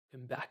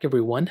Welcome back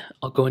everyone.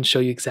 I'll go and show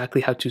you exactly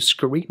how to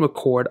screen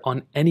record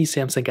on any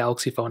Samsung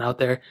Galaxy phone out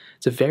there.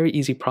 It's a very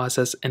easy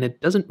process and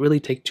it doesn't really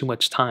take too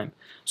much time.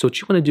 So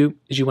what you want to do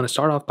is you want to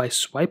start off by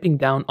swiping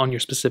down on your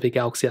specific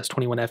Galaxy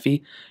S21 FE.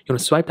 You want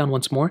to swipe down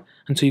once more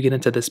until you get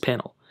into this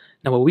panel.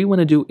 Now what we want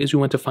to do is we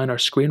want to find our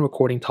screen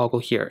recording toggle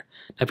here.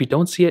 Now if you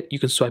don't see it, you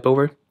can swipe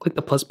over, click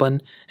the plus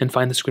button, and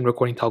find the screen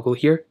recording toggle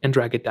here and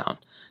drag it down.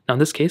 Now in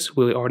this case,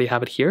 we already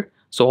have it here,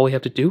 so all we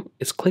have to do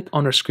is click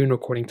on our screen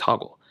recording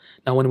toggle.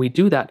 Now when we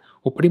do that,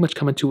 we'll pretty much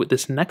come into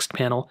this next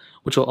panel,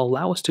 which will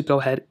allow us to go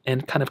ahead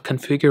and kind of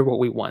configure what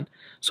we want.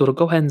 So it'll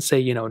go ahead and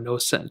say, no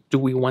sound. Do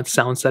we want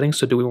sound settings?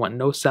 So do we want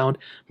no sound,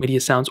 media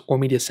sounds, or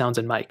media sounds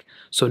and mic?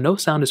 So no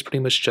sound is pretty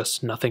much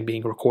just nothing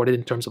being recorded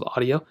in terms of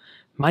audio.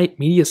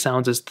 Media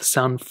sounds is the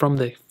sound from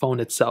the phone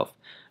itself.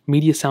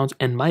 Media sounds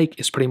and mic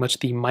is pretty much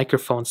the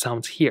microphone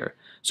sounds here.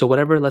 So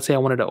whatever, let's say I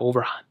wanted to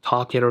over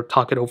talk it or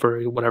talk it over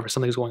whatever,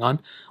 something's going on,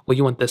 well,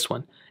 you want this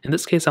one. In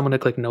this case, I'm going to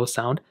click no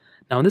sound.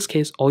 Now in this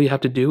case, all you have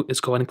to do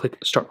is go ahead and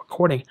click start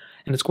recording,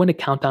 and it's going to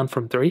count down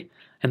from 3.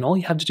 And all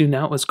you have to do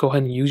now is go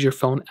ahead and use your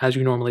phone as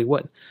you normally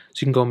would.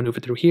 So you can go maneuver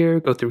through here,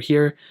 go through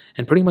here,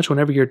 and pretty much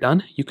whenever you're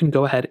done, you can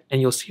go ahead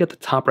and you'll see at the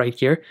top right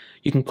here,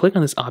 you can click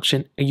on this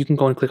option and you can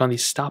go and click on the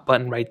stop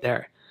button right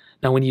there.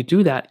 Now when you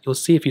do that, you'll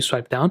see if you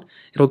swipe down,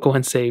 it'll go ahead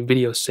and say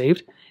video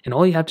saved. And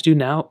all you have to do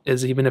now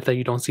is, even if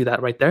you don't see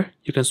that right there,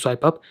 you can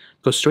swipe up,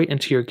 go straight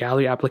into your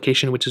gallery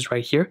application, which is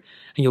right here,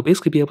 and you'll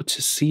basically be able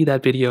to see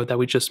that video that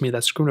we just made,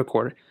 that screen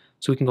recorder.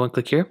 So we can go and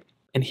click here,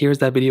 and here's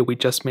that video we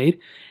just made.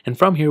 And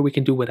from here, we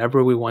can do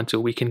whatever we want to.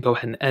 We can go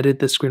ahead and edit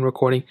the screen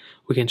recording.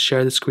 We can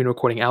share the screen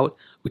recording out.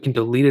 We can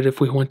delete it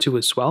if we want to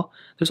as well.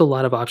 There's a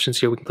lot of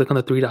options here. We can click on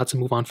the 3 dots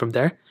and move on from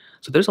there.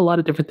 So there's a lot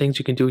of different things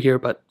you can do here,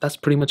 but that's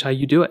pretty much how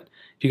you do it.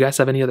 If you guys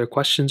have any other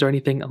questions or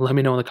anything, let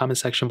me know in the comment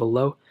section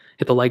below.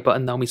 Hit the like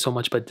button, that would mean so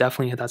much, but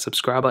definitely hit that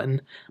subscribe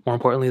button. More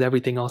importantly than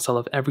everything else, I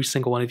love every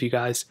single one of you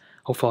guys.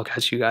 Hopefully I'll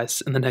catch you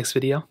guys in the next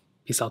video.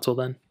 Peace out till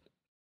then.